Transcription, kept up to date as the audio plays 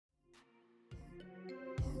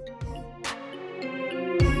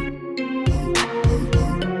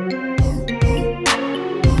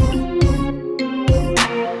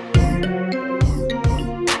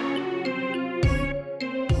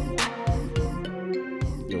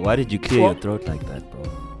Why did you clear your throat like that, bro?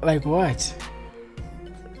 Like what?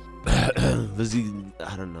 Was he?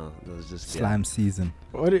 I don't know. It was just Slime season.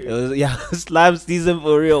 What? It was slime season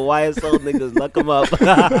for real. YSL niggas, lock them up.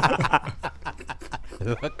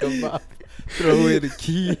 Lock 'em up. Throw away the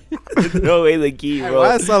key. Throw away the key, bro.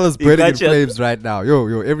 YSL is burning in flames right now.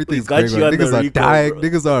 Yo, everything's going on. Niggas are dying. Bro.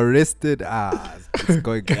 Niggas are arrested. It's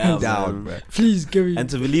going down, bro. Please give me. And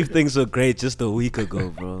to believe things were great just a week ago,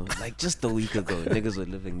 bro. Like just a week ago, niggas were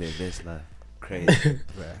living their best life. Crazy.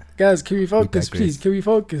 Guys, can we focus, please? Can we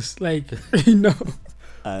focus? Like, you know.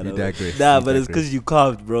 I know. But it's because you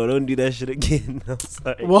coughed, bro. Don't do that shit again. I'm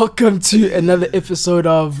sorry. Welcome to another episode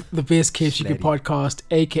of the Best Case You Can podcast,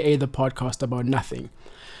 aka the podcast about nothing.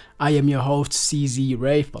 I am your host, CZ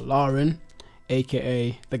Ray Falarin,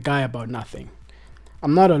 aka the guy about nothing.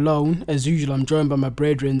 I'm not alone. As usual, I'm joined by my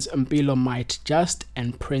brethrens, Mpilo Might Just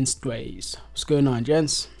and Prince Dways. What's going on,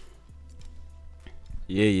 gents?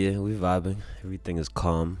 Yeah, we vibing. Everything is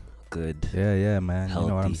calm. Good. Yeah, man. Healthy. You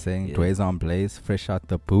know what I'm saying? Yeah. Dways on Blaze, fresh out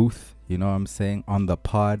the booth. You know what I'm saying? On the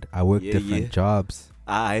pod, I work different jobs.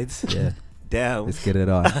 Alright. Yeah. Damn. Let's get it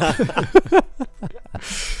on.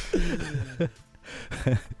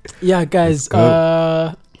 Yeah, guys.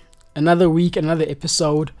 Another week, another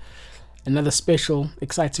episode, another special,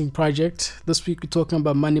 exciting project. This week we're talking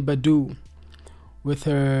about Badoo with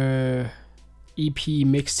her EP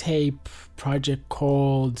mixtape project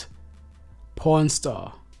called Porn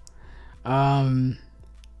Star.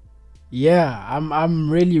 Yeah, I'm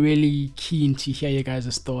really keen to hear you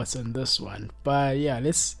guys' thoughts on this one. But yeah,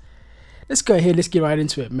 let's go ahead. Let's get right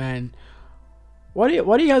into it, man. What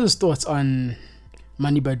are you guys' thoughts on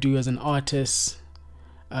Badoo as an artist,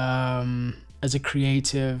 as a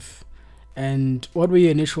creative, and what were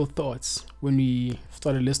your initial thoughts when we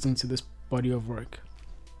started listening to this body of work?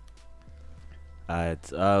 Alright.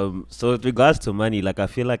 So with regards to money, like I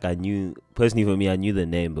feel like I knew the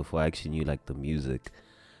name before I actually knew like the music.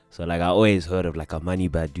 So like I always heard of like a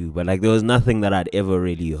Badoo, but like there was nothing that I'd ever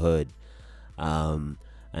really heard. And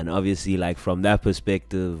obviously like from that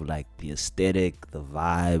perspective, like the aesthetic, the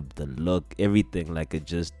vibe, the look, everything, like it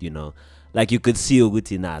just, you know, like you could see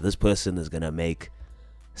Uguti, this person is gonna make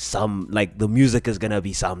some, like the music is gonna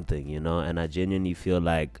be something, you know. And I genuinely feel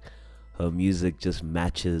like her music just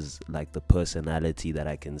matches like the personality that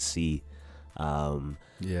I can see.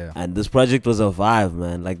 Yeah. And this project was a vibe,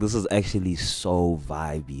 man. Like this is actually so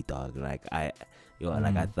vibey, dog. Like I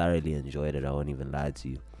thoroughly enjoyed it. I won't even lie to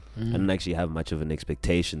you. I didn't actually have much of an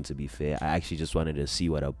expectation, to be fair. I actually just wanted to see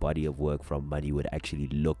what a body of work from Money would actually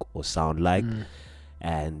look or sound like.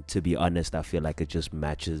 And to be honest, I feel like it just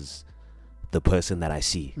matches the person that I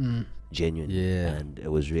see. Genuinely. Yeah. And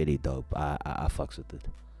it was really dope. I fucks with it.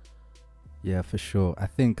 Yeah, for sure. I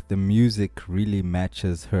think the music really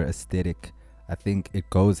matches her aesthetic. I think it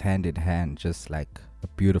goes hand in hand, just like a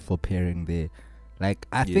beautiful pairing there. Like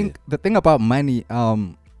I think the thing about Money,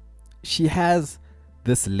 she has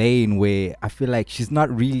this lane where I feel like she's not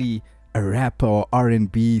really a rapper or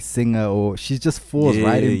R&B singer, or she just falls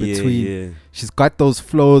right in between. Yeah. She's got those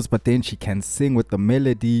flows, but then she can sing with the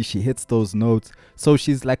melody. She hits those notes. So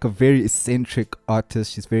she's like a very eccentric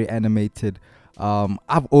artist. She's very animated.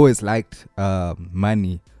 I've always liked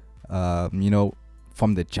Money, you know,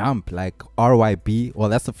 from the jump, like RYB. Well,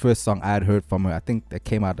 that's the first song I had heard from her. I think that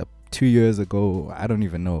came out 2 years ago. I don't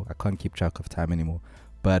even know. I can't keep track of time anymore.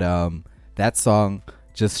 But that song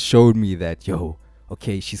just showed me that,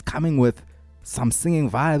 okay, she's coming with some singing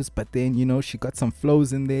vibes, but then, you know, she got some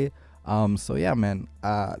flows in there. So yeah, man,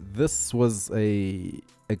 this was a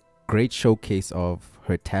great showcase of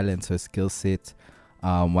her talents, her skill set,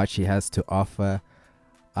 what she has to offer.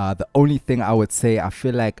 The only thing I would say, I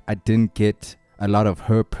feel like I didn't get a lot of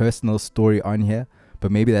her personal story on here, but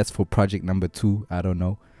maybe that's for project number 2. I don't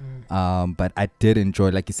know. But I did enjoy,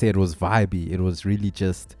 like you said, it was vibey. It was really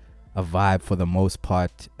just a vibe for the most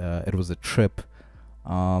part. It was a trip.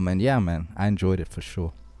 And yeah, man, I enjoyed it for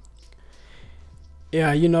sure.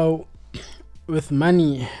 Yeah, you know, with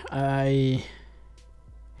Money,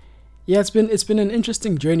 it's been an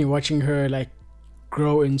interesting journey watching her like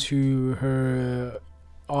grow into her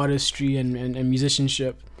artistry and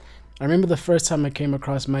musicianship. I remember the first time I came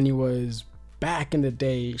across Money was back in the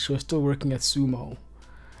day. She was still working at Sumo.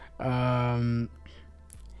 And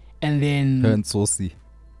then Her and Saucy.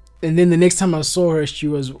 And then the next time I saw her, she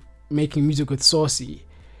was making music with Saucy,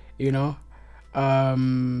 you know.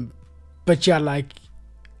 But yeah, like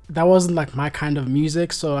that wasn't like my kind of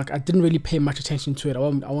music, so like I didn't really pay much attention to it. I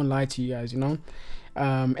won't lie to you guys, you know.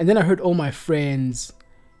 And then I heard all my friends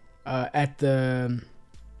at the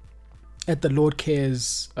Lord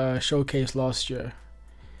Cares showcase last year,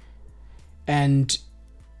 and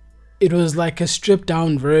it was like a stripped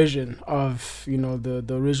down version of, you know,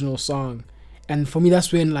 the original song. And for me,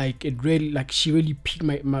 that's when like it really, like, she really piqued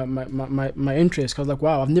my interest, because like,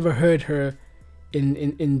 wow, I've never heard her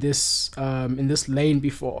in this lane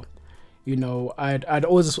before. You know, I'd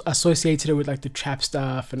always associated her with like the trap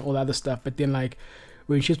stuff and all the other stuff, but then like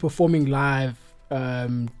when she was performing live,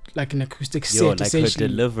 like an acoustic set, like her essentially,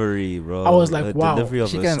 delivery, bro. I was like, Her wow, delivery of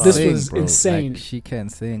She her can song. this sing, was bro. insane. Like, she can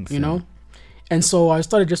sing, you know. And so I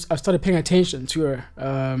started paying attention to her,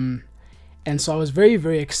 and so I was very,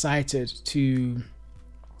 very excited to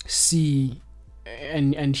see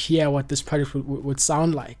and hear what this project would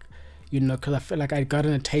sound like, you know, because I felt like I'd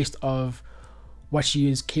gotten a taste of what she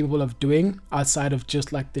is capable of doing outside of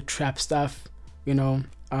just like the trap stuff, you know.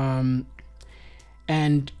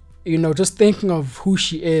 And you know, just thinking of who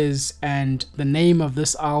she is and the name of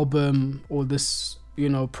this album or this, you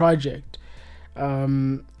know, project,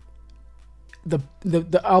 the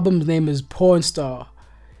album's name is Porn Star,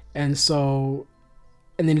 and so,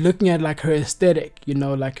 and then looking at like her aesthetic, you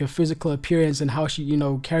know, like her physical appearance and how she, you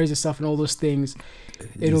know, carries herself and all those things,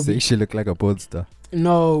 You say she look like a porn star.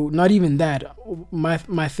 no, not even that.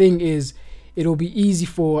 My thing is, it'll be easy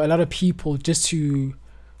for a lot of people just to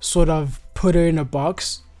sort of put her in a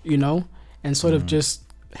box, you know, and sort of just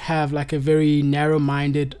have like a very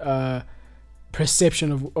narrow-minded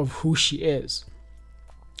perception of who she is.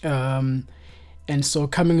 And so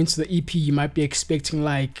coming into the EP, you might be expecting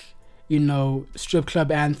like, you know, strip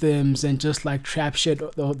club anthems and just like trap shit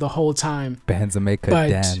the whole time. Bands that make her But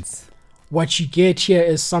dance. what you get here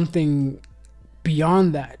is something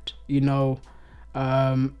beyond that, you know.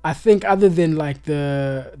 I think other than like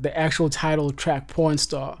the actual title track Porn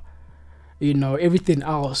Star, you know, everything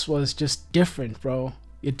else was just different, bro.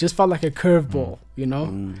 It just felt like a curveball, you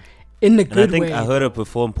know, in the And I good think way. I heard her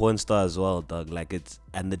perform Porn Star as well, dog. Like, it's,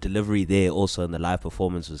 and the delivery there also in the live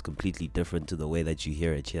performance was completely different to the way that you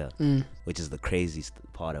hear it here, which is the craziest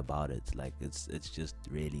part about it. Like, it's just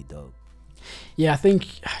really dope. Yeah, I think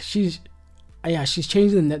she's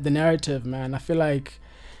changing the narrative, man. I feel like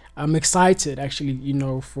I'm excited actually, you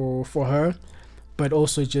know, for her, but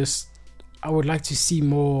also just I would like to see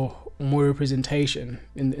more representation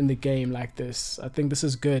in the game like this. I think this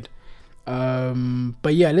is good.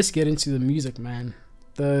 But yeah, let's get into the music, man.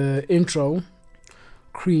 The intro,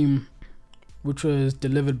 Cream, which was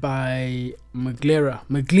delivered by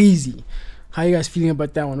Magleezy. How you guys feeling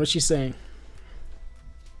about that one? What's she saying?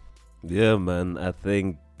 Yeah, man. I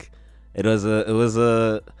think it was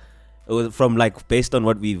from like based on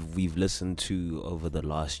what we've listened to over the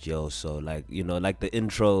last year or so. Like, you know, like the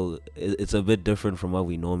intro, it's a bit different from what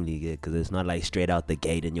we normally get because it's not like straight out the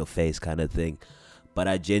gate in your face kind of thing. But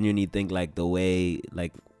I genuinely think like the way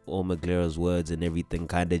like all Maglera's words and everything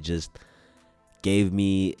kind of just gave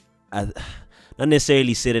me not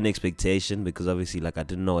necessarily set an expectation, because obviously like I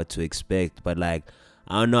didn't know what to expect, but like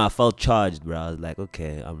I don't know, I felt charged, bro. I was like,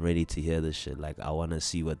 okay, I'm ready to hear this shit. Like, I want to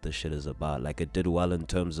see what this shit is about. Like, it did well in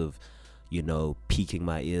terms of, you know, piquing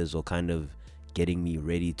my ears or kind of getting me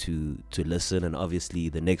ready to listen. And obviously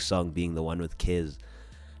the next song being the one with Kez,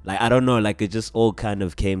 like, I don't know, like it just all kind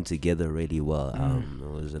of came together really well.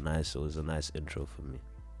 It was a nice intro for me.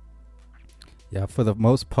 Yeah, for the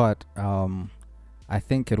most part, I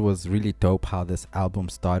think it was really dope how this album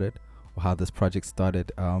started, or how this project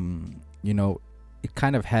started. You know, it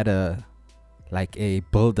kind of had a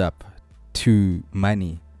build up to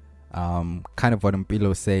Money. Kind of what Mpilo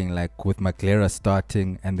was saying, like with Maglera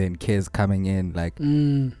starting and then Kez coming in, like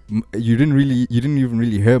you didn't even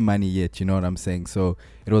really hear Money yet, you know what I'm saying? So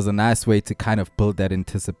it was a nice way to kind of build that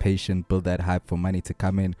anticipation, build that hype for Money to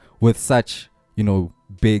come in with such, you know,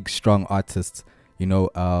 big strong artists, you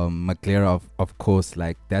know. Maglera of course,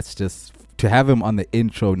 like that's just to have him on the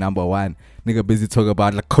intro, number one. Nigga busy talking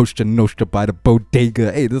about La Costa Nostra by the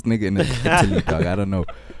bodega. Hey, this nigga in Italy, dog. I don't know.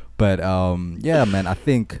 But yeah, man, I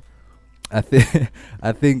think it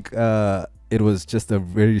was just a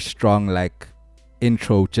very strong like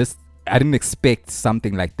intro. Just I didn't expect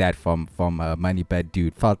something like that from Money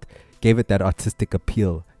Badoo. Gave it that artistic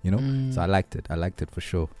appeal, you know. So I liked it for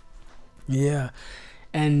sure. Yeah,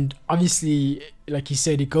 and obviously, like you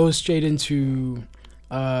said, it goes straight into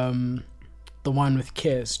the one with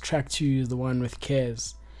Kez. Track 2 is the one with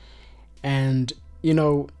Kez, and you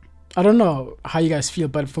know, I don't know how you guys feel,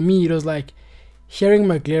 but for me, it was like hearing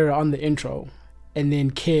Maglera on the intro and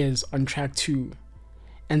then Kez on track 2,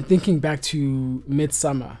 and thinking back to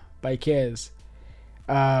Midsummer by Kez.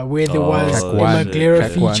 where there was Track a one, McLaren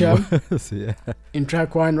track feature. Yeah. In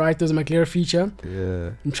track 1, right? There's a McLaren feature.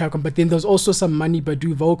 Yeah. In track 1, but then there's also some Money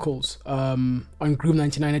Badoo vocals on Groove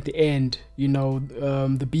 99 at the end. You know,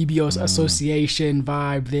 the BBO's association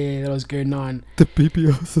vibe there that was going on. The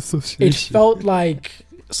BBO's association. It felt like,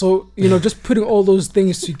 so, you know, just putting all those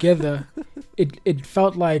things together, it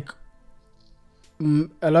felt like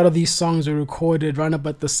a lot of these songs were recorded right up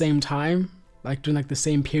at the same time, like during like the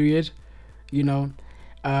same period, you know.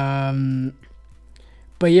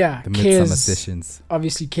 But yeah, The Midsummer Kez, Sessions.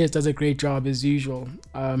 obviously Kez does a great job as usual.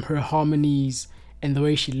 Her harmonies and the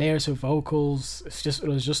way she layers her vocals, it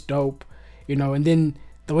was just dope, you know. And then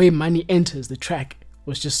the way Money enters the track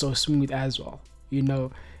was just so smooth as well, you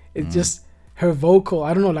know. It just, her vocal,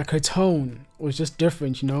 I don't know, like her tone was just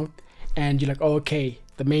different, you know. And you're like, oh, okay,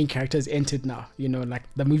 the main character has entered now, you know, like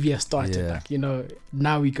the movie has started, like, you know,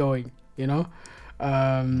 now we going, you know.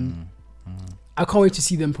 I can't wait to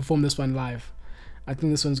see them perform this one live. I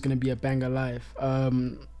think this one's gonna be a banger live.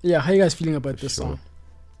 Yeah, how you guys feeling about this song?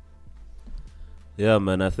 Yeah,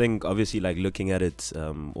 man, I think obviously like looking at it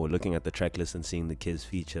or looking at the track list and seeing the Kids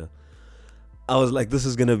feature, I was like, this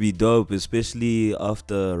is gonna be dope, especially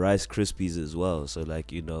after Rice Krispies as well. So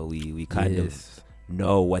like, you know, we kind of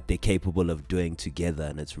know what they're capable of doing together,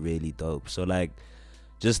 and it's really dope. So like,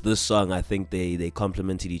 just this song, I think they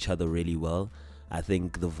complemented each other really well. I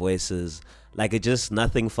think the voices, like, it just,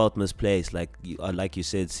 nothing felt misplaced. Like you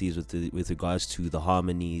said, C's, with regards to the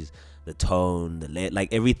harmonies, the tone,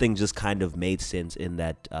 like everything just kind of made sense in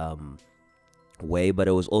that way. But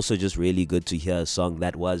it was also just really good to hear a song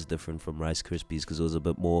that was different from Rice Krispies, because it was a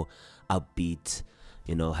bit more upbeat,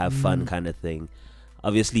 you know, have fun kind of thing.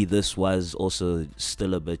 Obviously this was also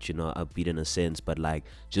still a bit, you know, upbeat in a sense, but like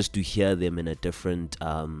just to hear them in a different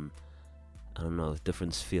I don't know,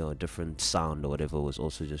 different sphere, different sound or whatever was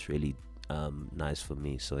also just really nice for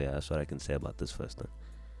me. So yeah, that's what I can say about this first one.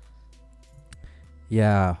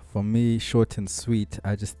 Yeah, for me, short and sweet,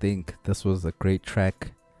 I just think this was a great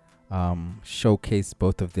track. Showcased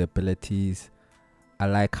both of their abilities. I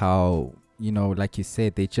like how, you know, like you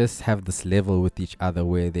said, they just have this level with each other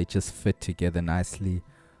where they just fit together nicely.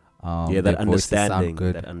 Yeah, that understanding.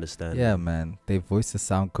 That understanding. Yeah, man. Their voices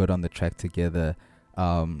sound good on the track together.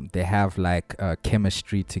 They have like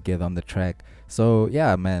chemistry together on the track. So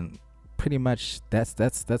yeah, man. Pretty much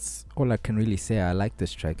that's all I can really say. I like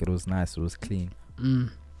this track. It was nice. It was clean.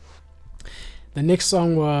 The next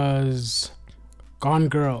song was Gone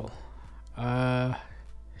Girl. Yeah.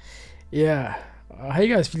 How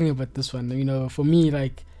you guys feeling about this one? You know, for me,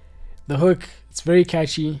 like, the hook, it's very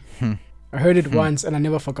catchy. I heard it once and I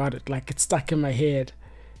never forgot it. Like, it's stuck in my head,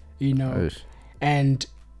 you know. And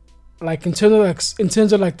like in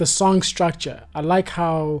terms of like the song structure, I like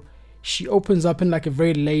how she opens up in like a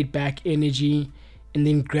very laid back energy and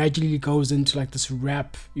then gradually goes into like this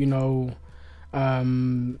rap, you know,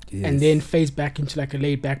 and then fades back into like a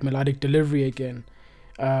laid back melodic delivery again.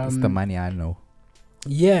 It's the money I know.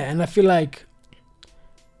 Yeah, and I feel like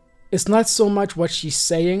it's not so much what she's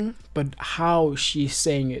saying, but how she's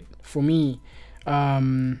saying it for me.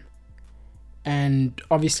 And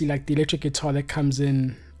obviously like the electric guitar that comes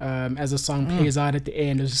in as the song plays out at the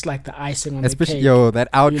end, it's just like the icing on the cake. Yo,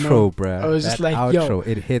 that outro, you know? bruh. I was just like, outro, yo,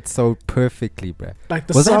 it hit so perfectly, bruh. Like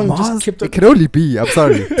the was song that Mars? just kept. It could only be. I'm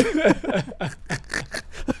sorry.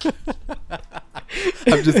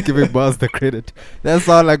 I'm just giving Mars the credit. That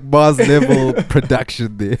sound like Mars level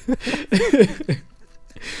production there.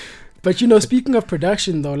 But you know, speaking of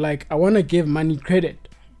production though, like I want to give Money credit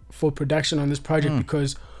for production on this project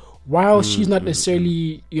because while she's not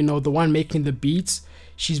necessarily, you know, the one making the beats,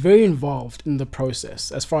 she's very involved in the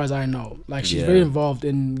process as far as I know. Like she's very involved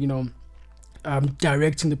in, you know,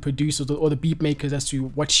 directing the producers or the beat makers as to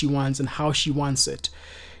what she wants and how she wants it,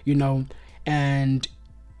 you know. And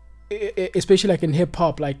especially like in hip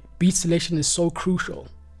hop, like beat selection is so crucial,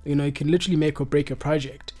 you know. It can literally make or break a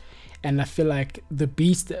project. And I feel like the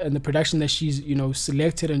beats and the production that she's, you know,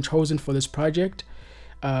 selected and chosen for this project,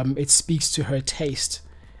 it speaks to her taste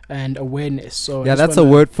and awareness. So yeah, that's a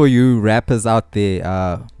word for you rappers out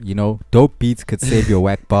there. You know, dope beats could save your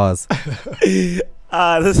whack bars. He's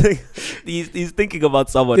thinking about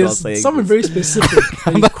someone else saying someone very specific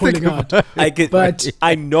that he's calling out.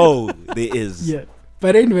 I know there is. Yeah,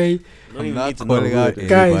 but anyway, I'm not calling out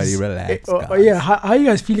guys. Relax, guys. Yeah, how are you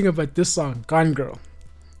guys feeling about this song, Gone Girl?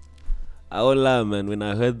 I won't lie, man. When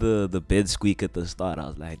I heard the bed squeak at the start, I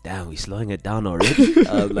was like, "Damn, we slowing it down already."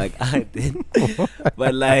 I was like, "I didn't,"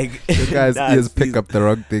 but like, the guy's ears pick up the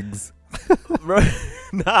wrong things. Bro,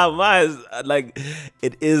 mine like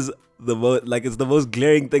it is the most, like it's the most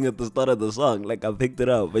glaring thing at the start of the song. Like I picked it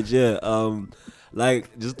up, but yeah,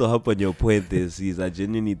 Like, just to hop on your point there, Sis, I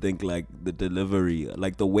genuinely think like the delivery,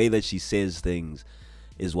 like the way that she says things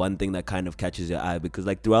is one thing that kind of catches your eye, because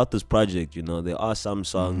like throughout this project, you know, there are some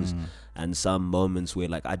songs and some moments where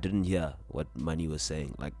like I didn't hear what Money was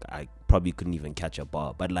saying. Like I probably couldn't even catch a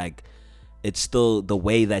bar, but like it's still the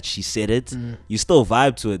way that she said it. You still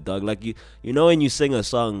vibe to it, dog. Like you know when you sing a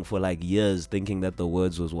song for like years thinking that the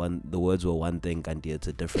words were one thing and it's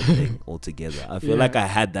a different thing altogether. I feel like I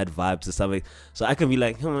had that vibe to something, so I can be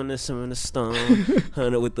like, I'm on the stone,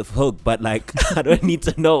 with the hook, but like I don't need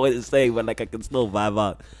to know what it's saying, but like I can still vibe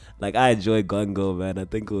out. Like I enjoyed Gongo, man. I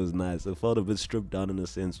think it was nice. It felt a bit stripped down in a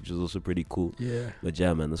sense, which was also pretty cool. Yeah. But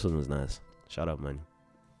yeah, man, this one was nice. Shout out, man.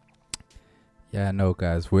 Yeah, no,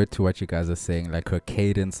 guys, word to what you guys are saying. Like her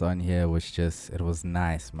cadence on here was it was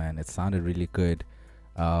nice, man. It sounded really good.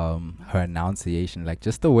 Her enunciation, like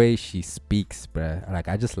just the way she speaks, bruh. Like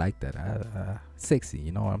I just like that. Sexy,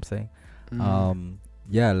 you know what I'm saying?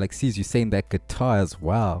 Yeah, like C's, you saying that guitar as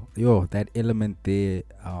well. Yo, that element there.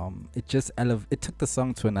 It just it took the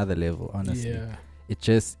song to another level. Honestly, Yeah.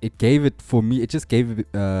 it gave it for me. It just gave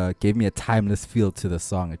me a timeless feel to the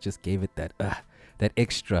song. It just gave it that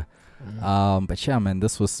extra. But yeah, man,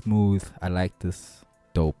 this was smooth. I like this.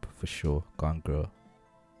 Dope for sure. Gone Girl.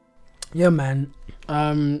 Yeah, man.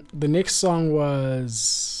 The next song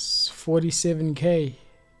was 47K.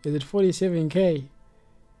 Is it 47K?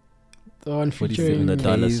 The one featuring the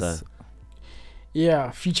dollar sign.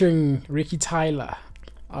 Yeah, featuring Ricky Tyler.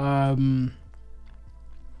 Yeah,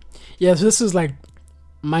 so this is like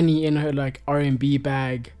Money in her like R&B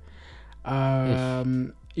bag.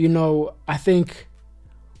 You know, I think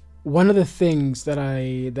one of the things that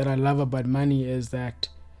I love about Money is that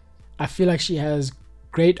I feel like she has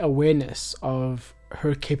great awareness of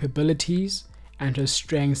her capabilities and her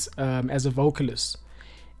strengths as a vocalist,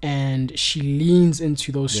 and she leans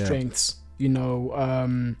into those strengths, you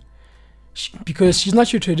know, because she's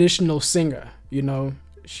not your traditional singer, you know,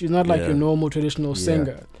 she's not like your normal traditional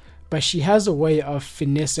singer, but she has a way of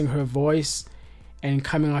finessing her voice and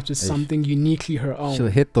coming up with something uniquely her own. She'll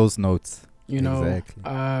hit those notes. You know, exactly.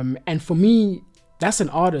 And for me, that's an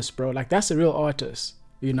artist, bro. Like that's a real artist,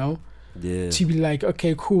 you know. Yeah. To be like,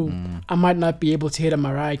 okay, cool. I might not be able to hit a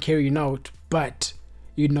Mariah Carey note, but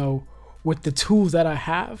you know, with the tools that I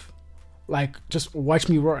have, like just watch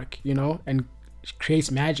me work, you know, and she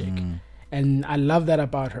creates magic. And I love that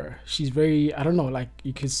about her. She's very, I don't know, like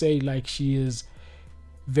you could say, like she is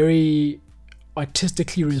very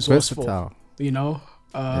artistically resourceful. Versatile. You know.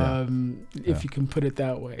 If you can put it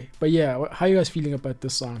that way. But yeah, how are you guys feeling about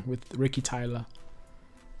this song with Ricky Tyler?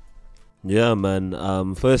 Yeah,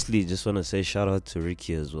 man. Firstly, just want to say shout out to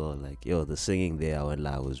Ricky as well. Like, yo, the singing there, I won't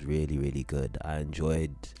lie, was really, really good. I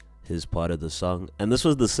enjoyed his part of the song, and this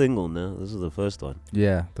was the single. No, this was the first one.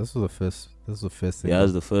 Yeah, this was the first. This was the first thing. Yeah, it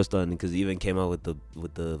was the first one because he even came out with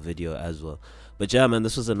the video as well. But yeah, man,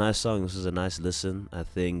 this was a nice song. This was a nice listen. I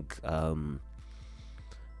think.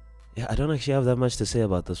 Yeah, I don't actually have that much to say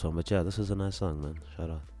about this one, but yeah, this is a nice song, man. Shout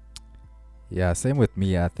out. Yeah, same with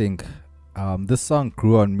me. I think this song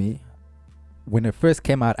grew on me. When it first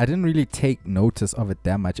came out, I didn't really take notice of it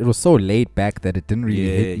that much. It was so laid back that it didn't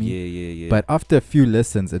really hit me. Yeah. But after a few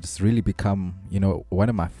listens, it's really become, you know, one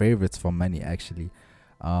of my favorites for Money, actually.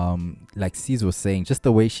 Like C's was saying, just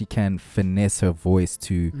the way she can finesse her voice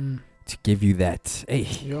to give you that. Hey.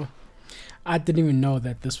 Yeah. I didn't even know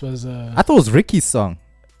that this was I thought it was Ricky's song.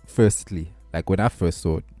 Firstly, like when I first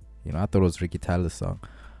saw it, you know, I thought it was Ricky Tyler's song.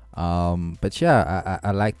 But yeah,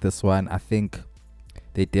 I like this one. I think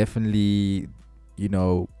they definitely, you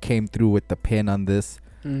know, came through with the pen on this.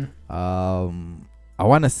 I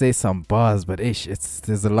want to say some bars, but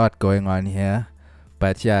there's a lot going on here.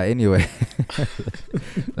 But yeah, anyway,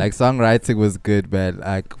 like songwriting was good, man.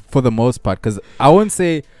 Like for the most part, because I wouldn't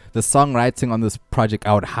say the songwriting on this project,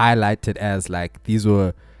 I would highlight it as like these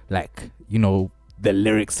were like, you know, the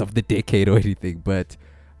lyrics of the decade or anything, but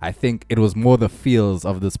I think it was more the feels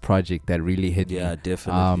of this project that really hit me. Yeah,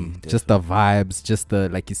 definitely. Just the vibes, just the,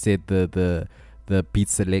 like you said, the beat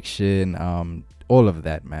selection, all of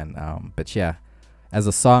that, man. But yeah, as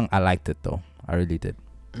a song, I liked it though. I really did.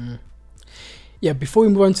 Yeah, before we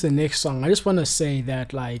move on to the next song, I just want to say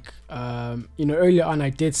that, like, you know, earlier on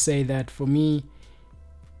I did say that for me,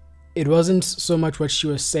 it wasn't so much what she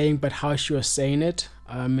was saying, but how she was saying it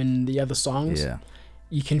in the other songs. Yeah.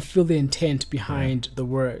 You can feel the intent behind the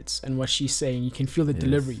words and what she's saying. You can feel the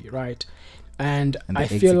delivery, right? And I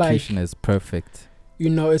feel like execution is perfect. You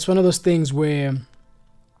know, it's one of those things where,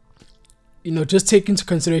 you know, just take into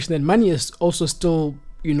consideration that Money is also still,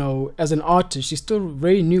 you know, as an artist, she's still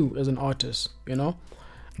very new as an artist, you know?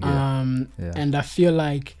 And I feel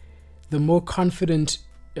like the more confident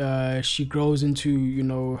she grows into, you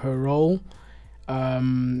know, her role,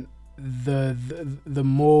 the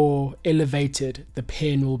more elevated the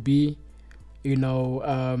pen will be, you know.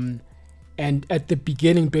 And at the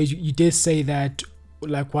beginning, Babe, you did say that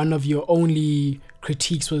like one of your only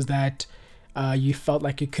critiques was that you felt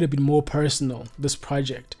like it could have been more personal, this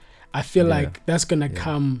project. I feel like that's gonna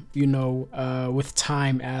come, you know, with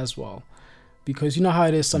time as well, because you know how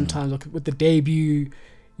it is sometimes. Like with the debut,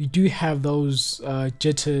 you do have those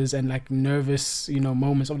jitters and like nervous, you know,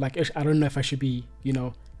 moments of like, I don't know if I should be, you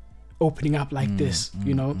know, opening up like this,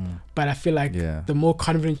 you know. But I feel like the more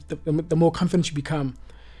confident, the more confident you become,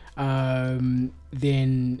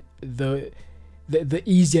 then the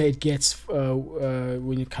easier it gets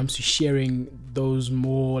when it comes to sharing those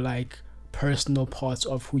more like personal parts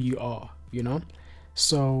of who you are, you know.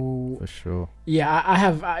 So for sure, I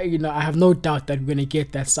have no doubt that we're gonna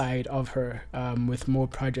get that side of her with more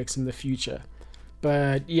projects in the future.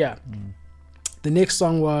 But the next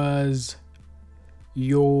song was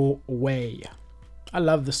Your Way. I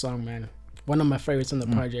love the song, man. One of my favorites on the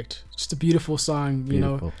project. Just a beautiful song, you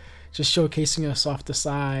know, just showcasing her softer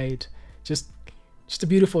side. Just a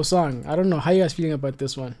beautiful song. I don't know, how you guys feeling about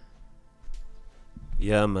this one?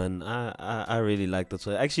 Yeah, man, I really like that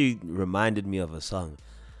song. It actually reminded me of a song.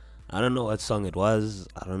 I don't know what song it was.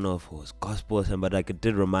 I don't know if it was gospel or something, but like it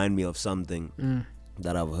did remind me of something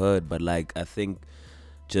that I've heard. But like I think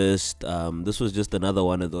just this was just another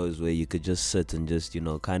one of those where you could just sit and just, you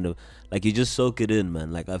know, kind of like you just soak it in,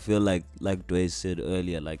 man. Like I feel like Dwayne said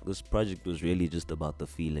earlier, like this project was really just about the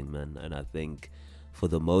feeling, man. And I think for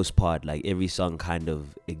the most part, like every song kind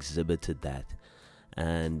of exhibited that.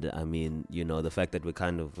 And I mean, you know, the fact that we're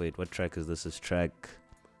kind of, wait, what track is this? Is track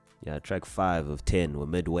 5 of 10. We're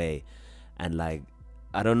midway, and like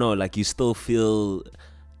I don't know, like you still feel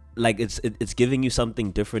like it's giving you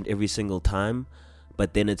something different every single time,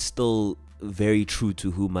 but then it's still very true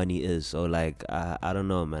to who Money is. So like I don't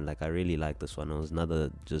know, man, like I really like this one. It was another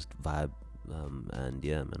just vibe, and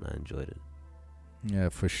yeah, man, I enjoyed it. Yeah,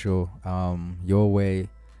 for sure. Your Way,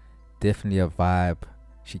 definitely a vibe.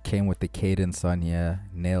 She came with the cadence on here,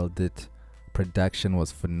 nailed it. Production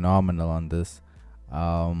was phenomenal on this.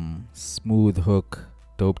 Smooth hook,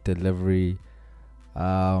 dope delivery.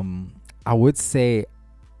 I would say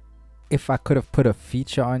if I could have put a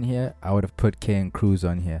feature on here, I would have put K and Cruz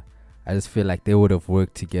on here. I just feel like they would have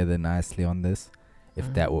worked together nicely on this,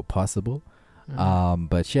 if that were possible.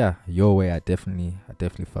 But yeah, Your Way, I definitely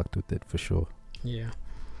fucked with it for sure. Yeah.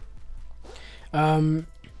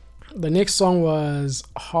 The next song was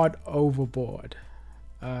Heart Overboard.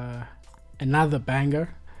 Another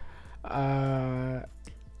banger.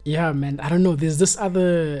 Yeah, man, I don't know, there's this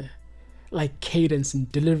other like cadence and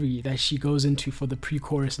delivery that she goes into for the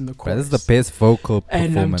pre-chorus and the chorus. Bro, this is the best vocal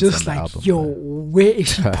performance, and I'm just on like, the album, yo, where is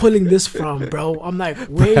she pulling this from, bro? I'm like,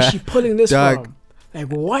 where is she pulling this from? Like,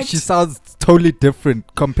 what? She sounds totally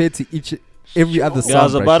different compared to every other song. Yeah, I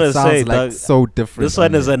was about to say, like dog, so different. This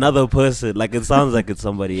one is another person. Like it sounds like it's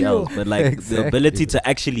somebody else, but like Exactly. the ability to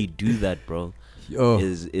actually do that, bro,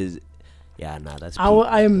 is yeah, nah, that's.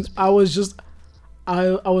 I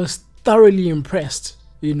was thoroughly impressed,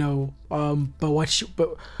 you know, but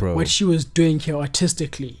what she was doing here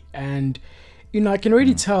artistically, and you know, I can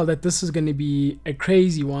already tell that this is gonna be a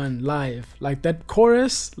crazy one live. Like that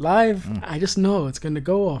chorus live, I just know it's gonna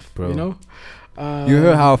go off, bro. You know. You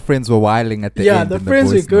heard how friends were whiling at the end. Yeah, the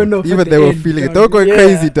friends were going off. Even they were feeling it. They were going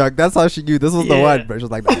crazy, dog. That's how she knew this was the one, bro. She was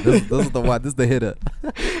like, nah, this is the one. This is the hitter.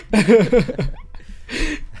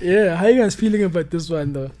 Yeah, how you guys feeling about this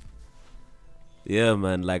one though? Yeah,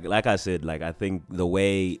 man. Like I said, like I think the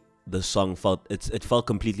way the song felt, it felt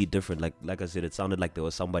completely different. Like I said, it sounded like there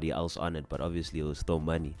was somebody else on it, but obviously it was still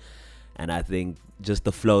Money. And I think just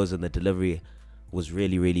the flows and the delivery was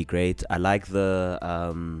really, really great. I like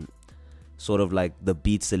the sort of like the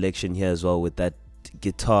beat selection here as well with that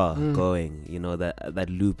guitar going, you know, that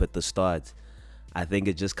loop at the start. I think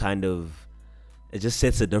it just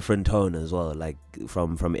sets a different tone as well, like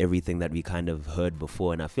from everything that we kind of heard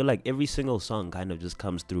before. And I feel like every single song kind of just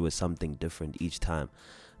comes through with something different each time.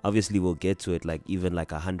 Obviously we'll get to it, like even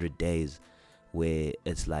like 100 Days where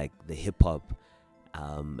it's like the hip hop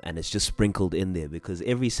and it's just sprinkled in there, because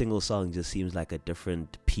every single song just seems like a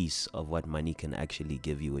different piece of what Money can actually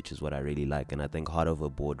give you, which is what I really like. And I think Heart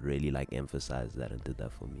Overboard really like emphasized that and did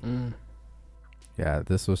that for me. Yeah,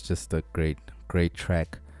 this was just a great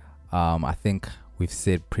track. I think we've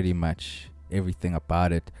said pretty much everything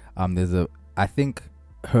about it. I think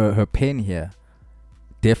her pen here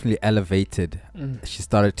definitely elevated. She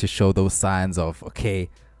started to show those signs of, okay,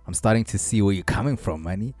 I'm starting to see where you're coming from,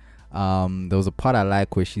 Money. There was a part I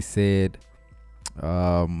like where she said,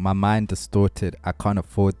 my mind distorted, I can't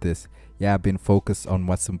afford this. Yeah, I've been focused on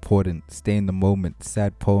what's important. Stay in the moment.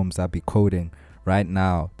 Sad poems I'll be quoting. Right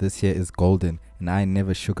now, this here is golden, and I ain't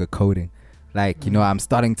never sugarcoating. Like, you know, I'm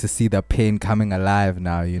starting to see the pain coming alive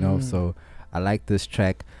now, you know. So I like this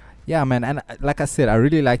track. Yeah, man. And like I said, I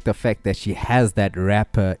really like the fact that she has that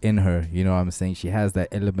rapper in her. You know what I'm saying? She has that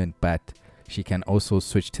element, but she can also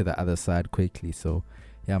switch to the other side quickly. So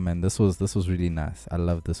yeah, man, this was really nice. I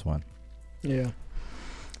love this one. Yeah.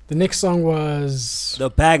 The next song was The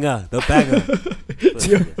banger.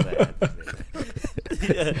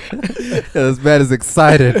 This man is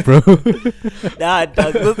excited, bro. Nah,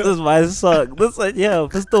 dog, this is my song. This one, yeah,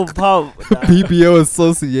 Pistol Pump. Nah. BBO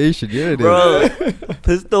Association, yeah, Bro,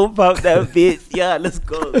 Pistol Pump that bitch. Yeah, let's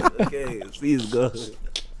go. Okay, please go.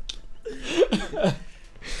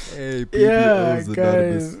 Hey, yeah, BBO's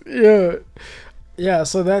guys. anonymous. Yeah,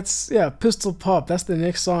 so that's Pistol Pop. That's the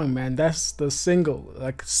next song, man. That's the single,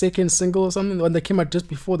 like second single or something, one that came out just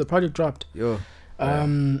before the project dropped. Yo.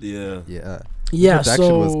 Yeah. Yeah, Production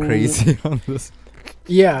so was crazy on this.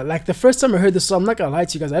 Yeah, like the first time I heard this song, I'm not gonna lie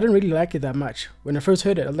to you guys, I didn't really like it that much. When I first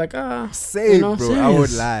heard it, I was like, same, you know, bro. serious. I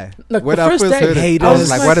would lie. Like, when the I first first day, heard it, haters. I was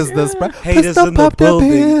like, what is this, bro? Haters Pistol in the popped up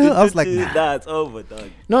building. here. I was like, nah, it's over, dog.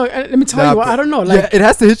 No, let me tell you what, I don't know. Like, yeah, it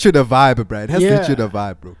has to hit you the vibe, bro. It has to hit you the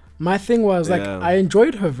vibe, bro. My thing was like, I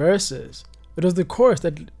enjoyed her verses. It was the chorus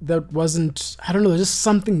that wasn't, I don't know, there's just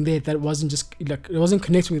something there that wasn't just like, it wasn't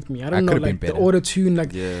connecting with me. I don't know, like the auto tune,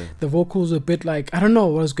 like the vocals were a bit like, I don't know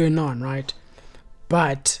what was going on, right?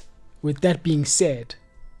 But with that being said,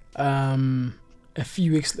 a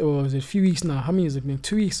few weeks now, how many is it been?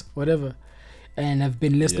 2 weeks, whatever. And I've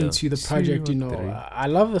been listening to the project, you know, I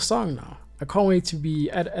love the song now. I can't wait to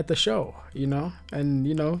be at the show, you know, and,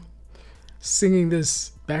 you know, singing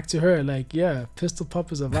this back to her, like, yeah, Pistol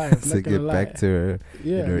Pop is a vibe. Sing it back to her.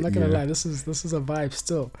 Yeah, I'm not gonna lie, this is a vibe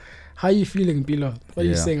still. How are you feeling, Bilo? What are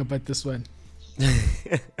you saying about this one?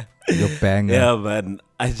 Your banger. Yeah, man,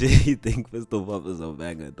 I really think Pistol Pop is a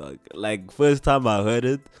banger, dog. Like, first time I heard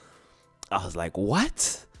it, I was like,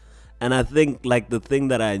 what? And I think, like, the thing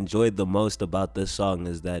that I enjoyed the most about this song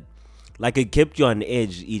is that, like, it kept you on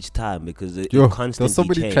edge each time because it constantly there's so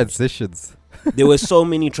many changed. transitions. There were so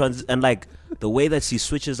many and like the way that she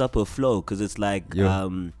switches up her flow, because it's like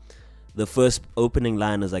the first opening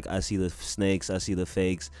line is like, I see the snakes, I see the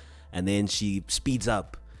fakes, and then she speeds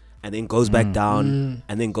up and then goes back down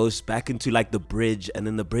and then goes back into like the bridge, and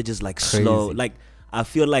then the bridge is like slow. Like, I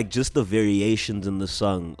feel like just the variations in the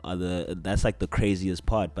song that's like the craziest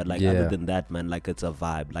part. But like other than that, man, like it's a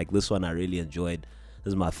vibe. Like this one I really enjoyed.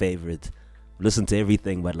 This is my favorite. Listen to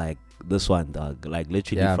everything, but like this one, dog, like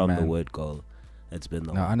literally from the word go, it's been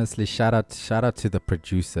the one. Honestly, shout out to the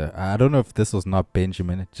producer. I don't know if this was Not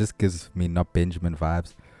Benjamin. It just gives me Not Benjamin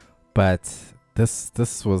vibes, but this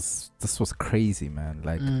was crazy, man.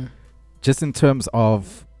 Like just in terms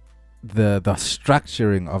of the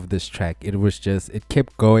structuring of this track, it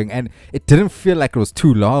kept going, and it didn't feel like it was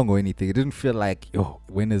too long or anything. It didn't feel like, yo,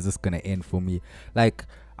 when is this gonna end for me? Like,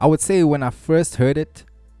 I would say when I first heard it,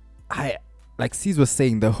 like C's was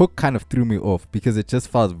saying, the hook kind of threw me off because it just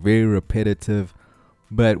felt very repetitive.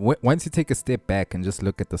 But once you take a step back and just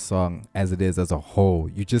look at the song as it is as a whole,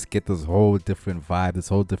 you just get this whole different vibe, this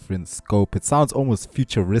whole different scope. It sounds almost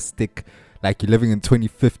futuristic, like you're living in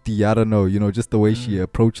 2050. I don't know, you know, just the way she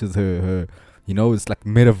approaches her, you know, it's like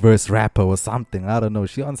metaverse rapper or something. I don't know.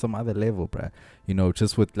 She on some other level, bruh. You know,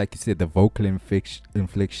 just with, like you said, the vocal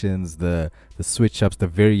inflections, the switch ups, the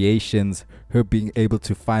variations, her being able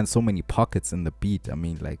to find so many pockets in the beat. I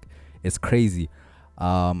mean, like, it's crazy.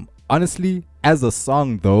 Honestly, as a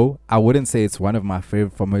song though, I wouldn't say it's one of my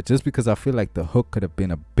favorite from her, just because I feel like the hook could have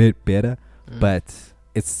been a bit better. But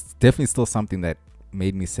it's definitely still something that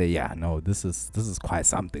made me say, yeah, no, this is quite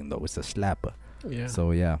something though. It's a slapper. Yeah.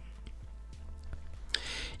 So yeah.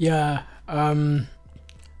 Yeah.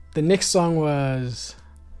 The next song was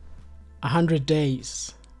 100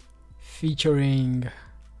 Days featuring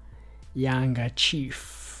Younger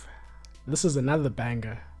Chief. This is another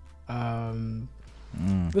banger.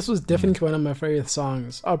 This was definitely one of my favorite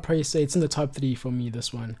songs. I'll probably say it's in the top 3 for me,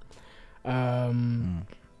 this one.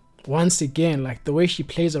 Once again, like the way she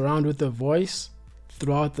plays around with the voice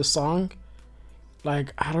throughout the song,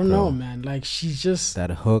 like, I don't know, man. Like, she's just...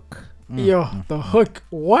 That hook. The hook.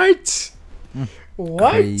 What?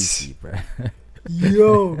 Crazy, bro.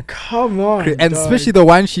 Yo, come on. And dog. especially the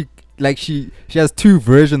one she has 2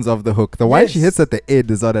 versions of the hook. The one she hits at the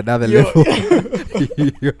end is on another level.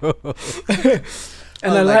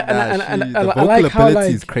 And I like how,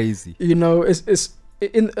 like, is crazy. You know, it's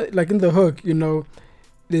in like in the hook, you know,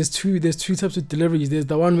 there's two types of deliveries. There's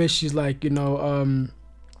the one where she's like,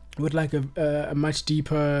 with like a much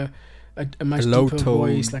deeper, a much deeper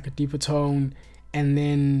voice, like a deeper tone, and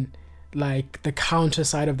then like the counter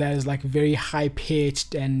side of that is like very high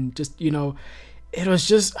pitched and just it was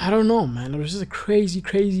just, I don't know, man, it was just a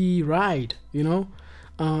crazy ride,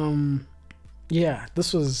 yeah,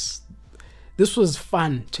 this was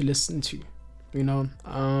fun to listen to,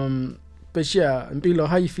 but yeah, Mpilo,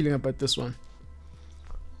 how you feeling about this one?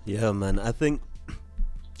 Yeah, man, I think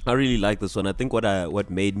I really like this one. I think what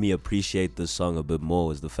made me appreciate this song a bit more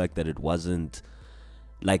was the fact that it wasn't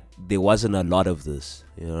like there wasn't a lot of this,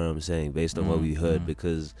 you know what I'm saying, based on what we heard,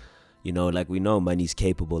 because like we know Money's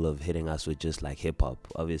capable of hitting us with just like hip hop.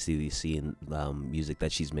 Obviously we've seen music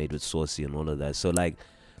that she's made with Saucy and all of that, so like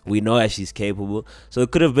we know that she's capable. So it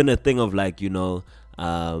could have been a thing of like the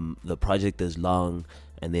project is long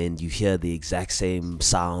and then you hear the exact same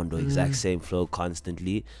sound or exact same flow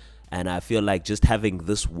constantly. And I feel like just having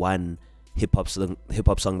this one hip hop song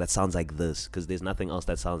that sounds like this, because there's nothing else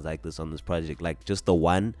that sounds like this on this project, like just the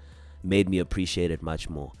one made me appreciate it much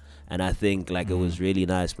more. And I think like it was really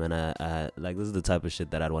nice, man. I like, this is the type of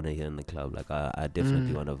shit that I'd want to hear in the club. Like I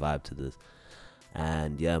definitely want to vibe to this.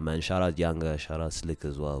 And yeah, man, shout out Younger, shout out Slick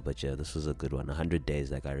as well. But yeah, this was a good one. 100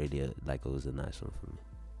 Days, like I really like, it was a nice one for me.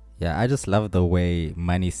 Yeah, I just love the way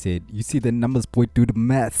Money said, "You see the numbers, boy, do the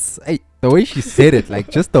maths." Hey, the way she said it,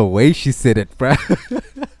 like just the way she said it, bruh.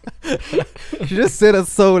 She just said it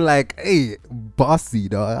so like, hey, bossy,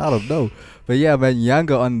 dog. I don't know. But yeah, man,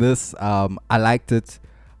 Younger on this, I liked it.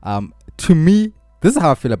 To me, this is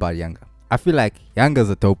how I feel about Younger. I feel like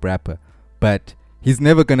Younger's a dope rapper, but he's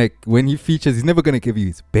never gonna, when he features, he's never gonna give you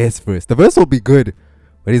his best verse. The verse will be good,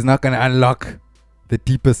 but he's not gonna unlock the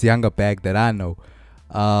deepest Younger bag that I know.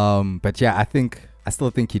 But yeah, I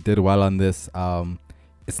still think he did well on this.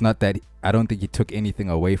 It's not that I don't think he took anything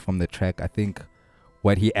away from the track. I think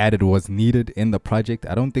what he added was needed in the project.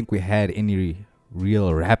 I don't think we had any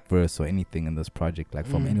real rap verse or anything in this project, like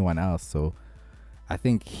from anyone else. So I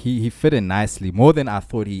think he fit in nicely, more than I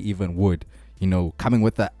thought he even would. Coming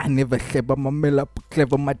with the "I never clever my mill up,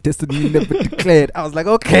 clever my destiny never declared." I was like,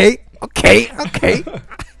 okay. Okay.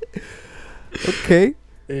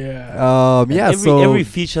 Yeah. Yeah. Every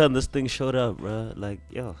feature on this thing showed up, bro. Like,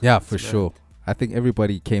 yo. Yeah, for sure. I think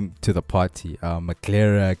everybody came to the party.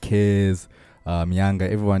 McClara, Kiz, Younger,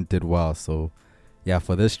 everyone did well. So, yeah,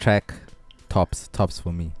 for this track, tops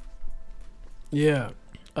for me. Yeah.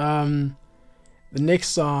 The next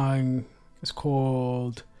song is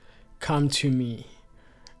called "Come to Me."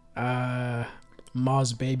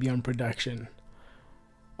 Mars Baby on production.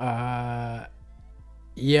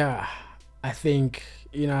 Yeah. I think,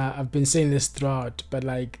 I've been saying this throughout, but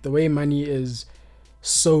like the way Money is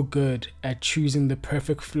so good at choosing the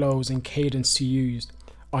perfect flows and cadence to use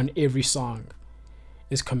on every song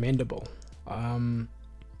is commendable. And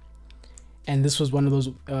this was one of those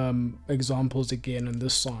examples again on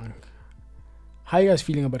this song. How are you guys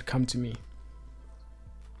feeling about "Come to Me"?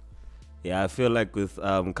 Yeah, I feel like with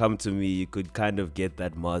 "Come to Me," you could kind of get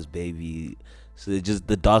that Mars Baby. So it just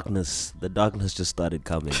the darkness just started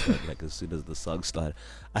coming, like as soon as the song started.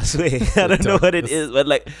 I swear, I don't know what it is, but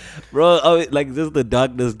like, bro, like just the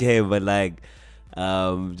darkness came. But like,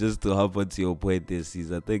 just to hop onto your point, I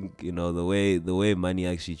think the way Money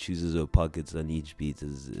actually chooses her pockets on each beat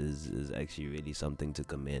is actually really something to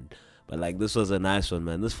commend. But like, this was a nice one,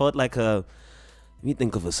 man. This felt like let me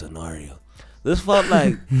think of a scenario. This felt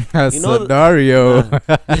like a scenario.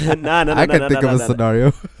 Nah, I can think of a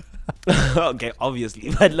scenario. Okay,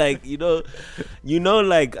 obviously, but like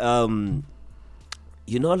like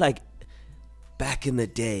back in the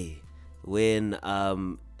day when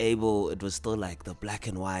Abel, it was still like the black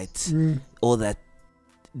and white, all that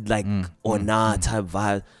like type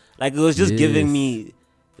vibe. Like it was just giving me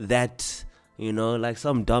that, like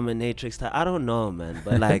some dominatrix type. I don't know, man,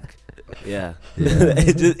 but like. Yeah.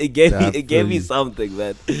 it gave me something,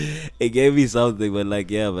 man. It gave me something, but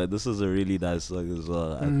like, yeah, man, this was a really nice song as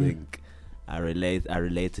well. I think I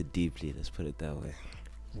related deeply, let's put it that way.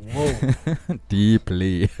 Whoa.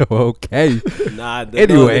 Deeply. Okay. Nah,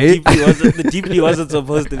 anyway, the deeply wasn't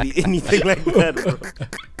supposed to be anything like that, bro.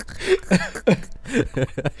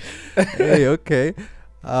 Hey, okay.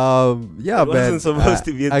 Yeah, it man. Wasn't supposed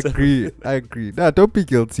to be. I agree. Nah, don't be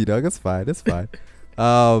guilty, dog. It's fine.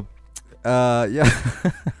 Yeah.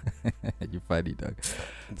 You funny, dog.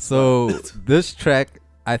 So this track,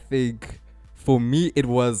 I think for me it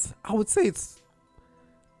was, I would say it's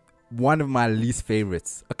one of my least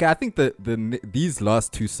favorites. Okay, I think these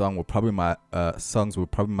last two songs were probably my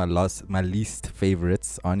least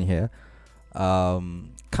favorites on here.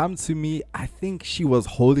 Come to Me, I think she was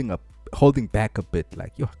holding back a bit.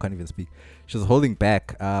 Like, I can't even speak. She was holding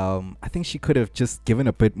back. I think she could have just given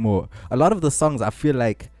a bit more. A lot of the songs, I feel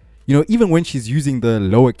like, even when she's using the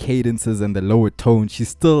lower cadences and the lower tone, she's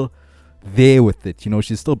still there with it.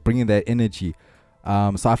 She's still bringing that energy.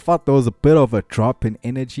 So I thought there was a bit of a drop in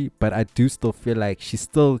energy, but I do still feel like she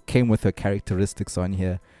still came with her characteristics on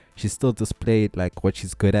here. She still displayed like what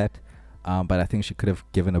she's good at. But I think she could have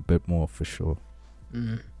given a bit more for sure.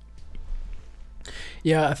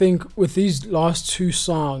 Yeah, I think with these last two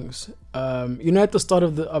songs, at the start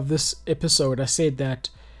of this episode, I said that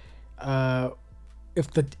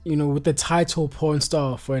if with the title "Porn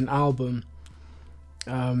Star" for an album,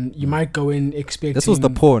 you might go in expecting. This was the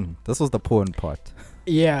porn part.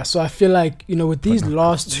 Yeah, so I feel like with these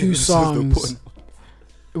last two songs,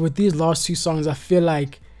 I feel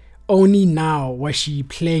like only now was she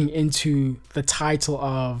playing into the title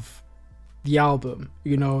of the album.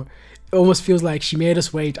 It almost feels like she made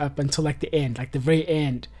us wait up until like the end, like the very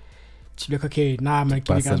end. She's like, okay, now I'm gonna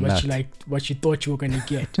give you guys what you thought you were gonna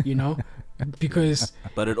get, because.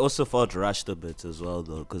 But it also felt rushed a bit as well,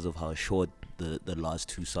 though, because of how short the last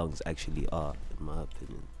two songs actually are, in my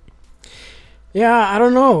opinion. Yeah, I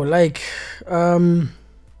don't know. Like, Come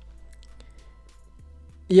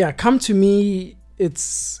to Me. It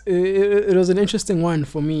was an interesting one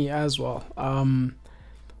for me as well.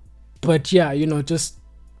 But yeah, just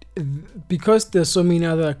because there's so many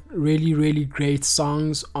other really, really great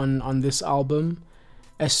songs on this album,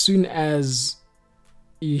 as soon as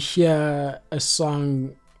you hear a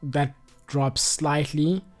song that drops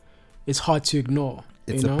slightly, it's hard to ignore.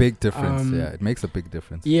 It's a big difference. Yeah, it makes a big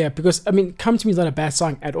difference. Yeah, because Come to Me is not a bad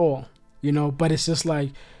song at all, but it's just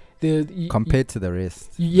like compared to the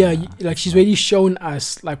rest. Yeah, like she's really shown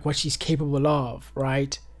us like what she's capable of,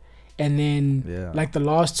 right? And then like the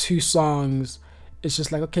last two songs, it's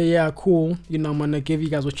just like, okay, yeah, cool. I'm gonna give you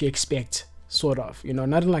guys what you expect, sort of.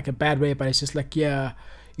 Not in like a bad way, but it's just like, yeah,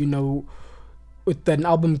 with an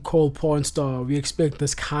album called Porn Star, we expect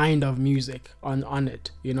this kind of music on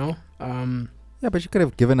it. Yeah, but you could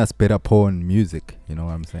have given us better porn music. You know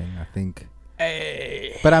what I'm saying? I think.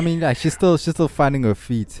 But I mean, like, she's still finding her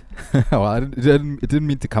feet. Well, it didn't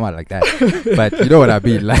mean to come out like that, but you know what I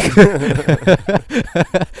mean. Like,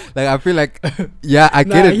 like I feel like, I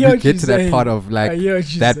get it. We get to that part of like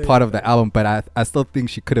that part of the album, but I still think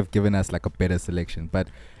she could have given us like a better selection. But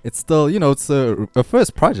it's still, it's a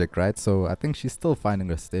first project, right? So I think she's still finding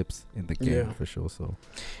her steps in the game for sure. So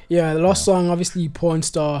the last song, obviously, Porn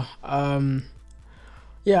Star.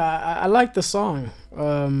 I like the song.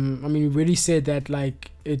 We really said that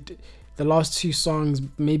like the last two songs,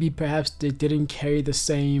 maybe perhaps they didn't carry the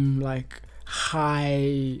same like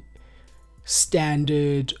high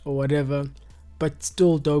standard or whatever, but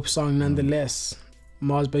still dope song nonetheless.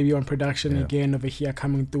 Mars Baby on production again over here,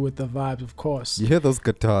 coming through with the vibes, of course. You hear those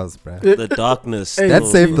guitars, bro? The darkness. That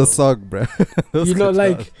saved the song, bro. Guitars.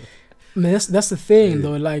 Like, man, that's the thing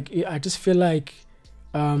though. Like, I just feel like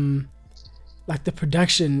the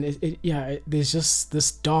production, there's just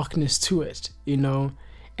this darkness to it,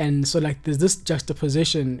 and so like there's this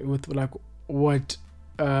juxtaposition with like what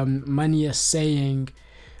Money is saying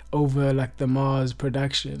over like the Mars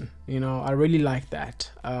production. I really like that.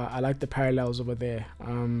 I like the parallels over there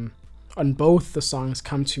on both the songs,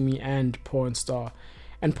 Come to Me and Porn Star.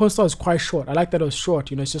 And Porn Star is quite short. I like that it was short.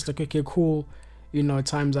 It's just like, okay, cool,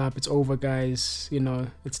 time's up, it's over, guys,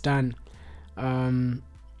 it's done.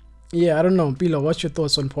 Yeah, I don't know. Bilo, what's your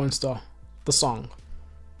thoughts on Porn Star, the song?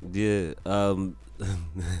 Yeah, okay.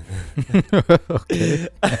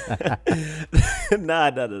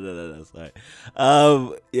 Nah, sorry.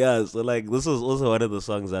 Yeah, so like this was also one of the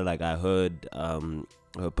songs that like I heard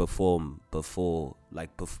her perform before,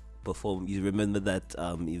 like perform. You remember that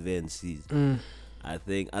event? I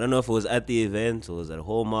think, I don't know if it was at the event or was at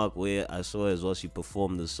Hallmark where I saw as well she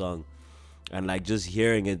performed the song. And like just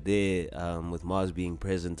hearing it there, with Mars being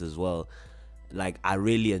present as well, like I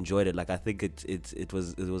really enjoyed it. Like I think it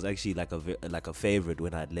was actually like a favorite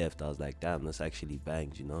when I'd left. I was like, damn, this actually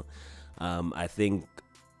bangs, I think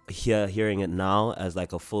hearing it now as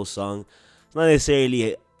like a full song, it's not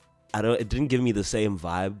necessarily. It didn't give me the same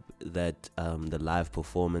vibe that the live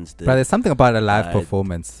performance did. But there's something about a live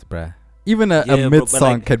performance, bruh. Even a mid song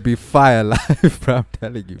like, can be fire live, bro. I'm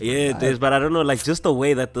telling you. Yeah, it is, but I don't know, like just the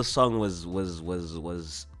way that the song was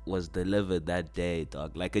delivered that day,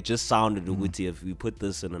 dog. Like it just sounded witty. If we put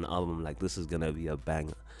this in an album, like this is gonna be a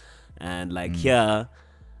banger. And like I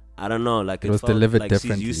don't know, like it was delivered like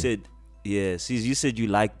differently. You said, Yeah, see, you said you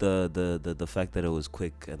liked the fact that it was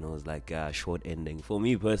quick and it was like a short ending. For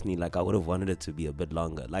me personally, like I would have wanted it to be a bit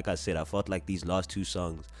longer. Like I said, I felt like these last two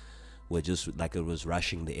songs were just like it was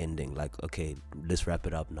rushing the ending. Like, okay, let's wrap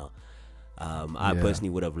it up now. I personally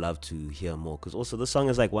would have loved to hear more, because also the song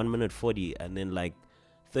is like 1 minute 40, and then like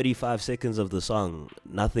 35 seconds of the song,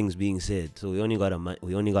 nothing's being said. So we only got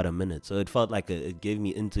a minute. So it felt like it gave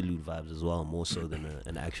me interlude vibes as well, more so than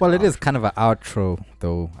an actual. Well, it is outro. kind of an outro,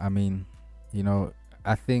 though. I mean,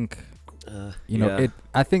 I think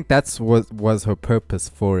I think that's what was her purpose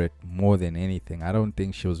for it more than anything. I don't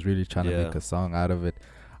think she was really trying to make a song out of it.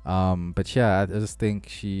 But yeah, I just think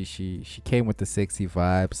she came with the sexy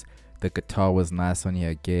vibes. The guitar was nice on here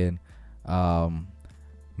again.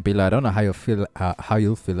 Bila, I don't know how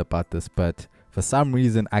you'll feel about this, but for some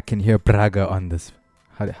reason I can hear Braga on this.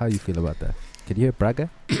 How you feel about that? Can you hear Braga?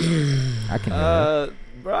 I can hear it.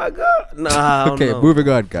 Braga? Nah, I don't okay, know. moving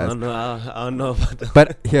on, guys. I don't know about that.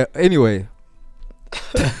 But here, anyway.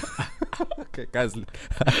 Okay, guys,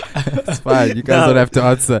 it's fine. You guys don't have to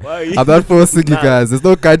answer. I'm not forcing you guys. There's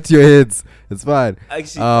no gun to your heads. It's fine.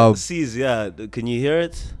 Actually, C's, can you hear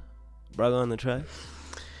it? Braga on the track?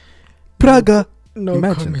 Braga. No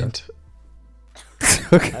Imagine comment.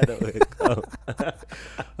 Okay. I don't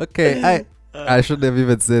Okay, I shouldn't have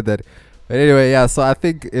even said that. But anyway, yeah, so I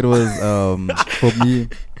think it was for me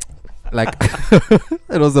like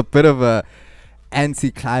it was a bit of a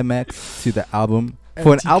anti-climax to the album.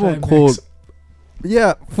 For an album called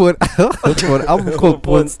for an album called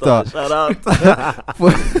Porn Star. Shout out.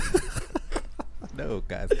 No,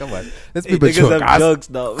 guys, come on. Let's be mature, guys. Jokes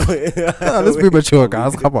now. Let's be mature,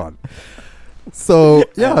 guys. Come on. So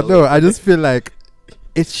I just feel like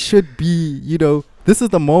it should be, this is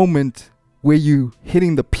the moment where you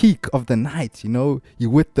hitting the peak of the night, you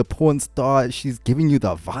with the porn star, she's giving you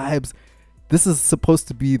the vibes. This is supposed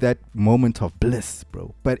to be that moment of bliss,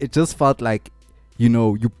 bro. But it just felt like,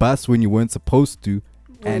 you bust when you weren't supposed to,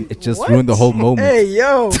 and it just ruined the whole moment. Hey,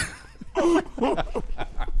 yo.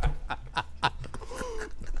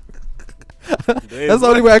 That's the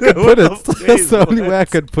only way I could put it. That's the only way I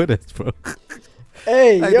could put it, bro.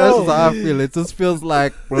 Hey, like, yo. that's just how I feel. It just feels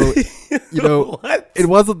like, bro, it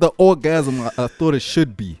wasn't the orgasm I thought it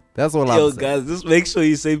should be. That's all I'm saying. Yo, guys, just make sure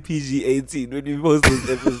you say PG-18 when you post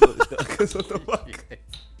this episode. Because what the fuck?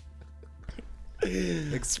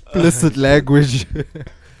 Explicit language.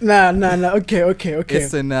 Nah. Okay.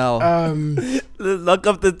 SNL. Let's lock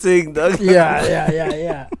up the thing, dog.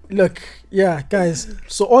 Yeah. Look, guys.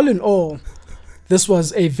 So all in all, this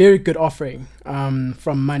was a very good offering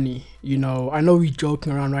from Money. I know we're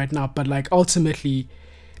joking around right now, but like ultimately,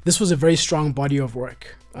 this was a very strong body of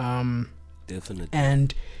work. Definitely.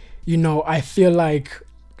 And I feel like,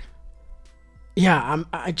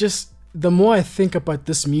 the more I think about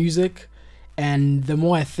this music, and the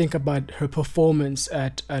more I think about her performance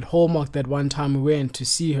at Hallmark that one time we went to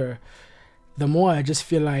see her, the more I just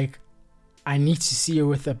feel like I need to see her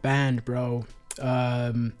with a band, bro.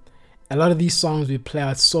 A lot of these songs will play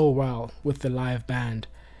out so well with the live band.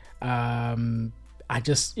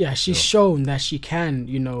 She's shown that she can,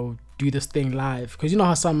 do this thing live. Because you know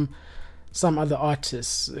how some other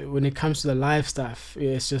artists, when it comes to the live stuff,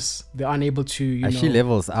 it's just they're unable to, She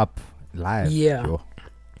levels up live. Yeah. Bro.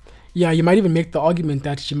 Yeah, you might even make the argument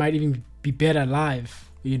that she might even be better live,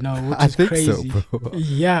 which is crazy. So, bro.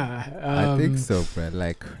 Yeah. I think so, bro.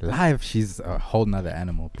 Like, live, she's a whole nother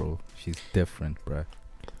animal, bro. She's different, bro.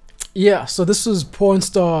 Yeah, so this was Porn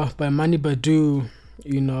Star by Mani Badoo.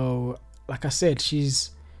 Like I said,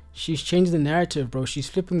 she's changed the narrative, bro. She's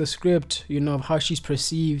flipping the script, of how she's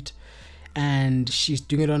perceived, and she's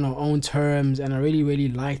doing it on her own terms, and I really, really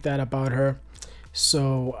like that about her.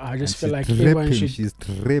 So I just feel like she's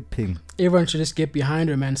dripping. Everyone should just get behind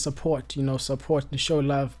her, man. Support and show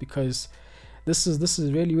love, because this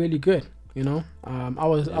is really, really good. I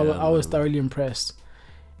was thoroughly impressed,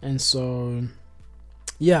 and so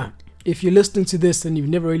if you're listening to this and you've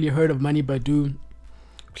never really heard of Mani Badoo,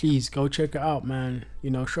 please go check her out, man.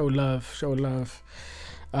 Show love.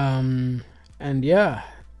 And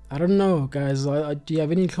I don't know, guys. Do you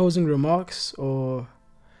have any closing remarks, or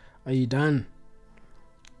are you done?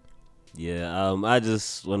 Yeah, I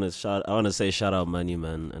just want to say shout out Money,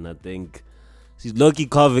 man, and I think she's low-key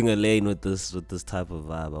carving a lane with this type of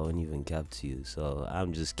vibe. I won't even cap to you, so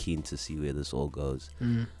I'm just keen to see where this all goes.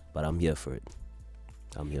 But I'm here for it.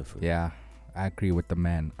 Yeah, I agree with the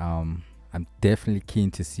man. I'm definitely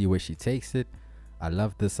keen to see where she takes it. I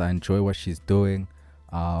love this. I enjoy what she's doing.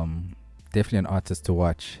 Definitely an artist to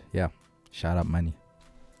watch. Yeah, shout out Money.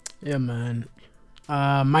 Yeah, man.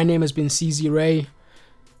 My name has been CZ Ray.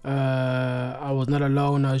 I will was not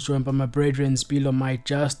alone. I was joined by my brethren, Bilo Mike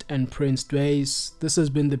Just and Prince Dways. This has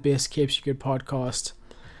been the Best Kept Secret podcast.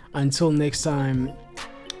 Until next time,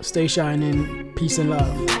 stay shining, peace and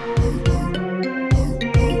love.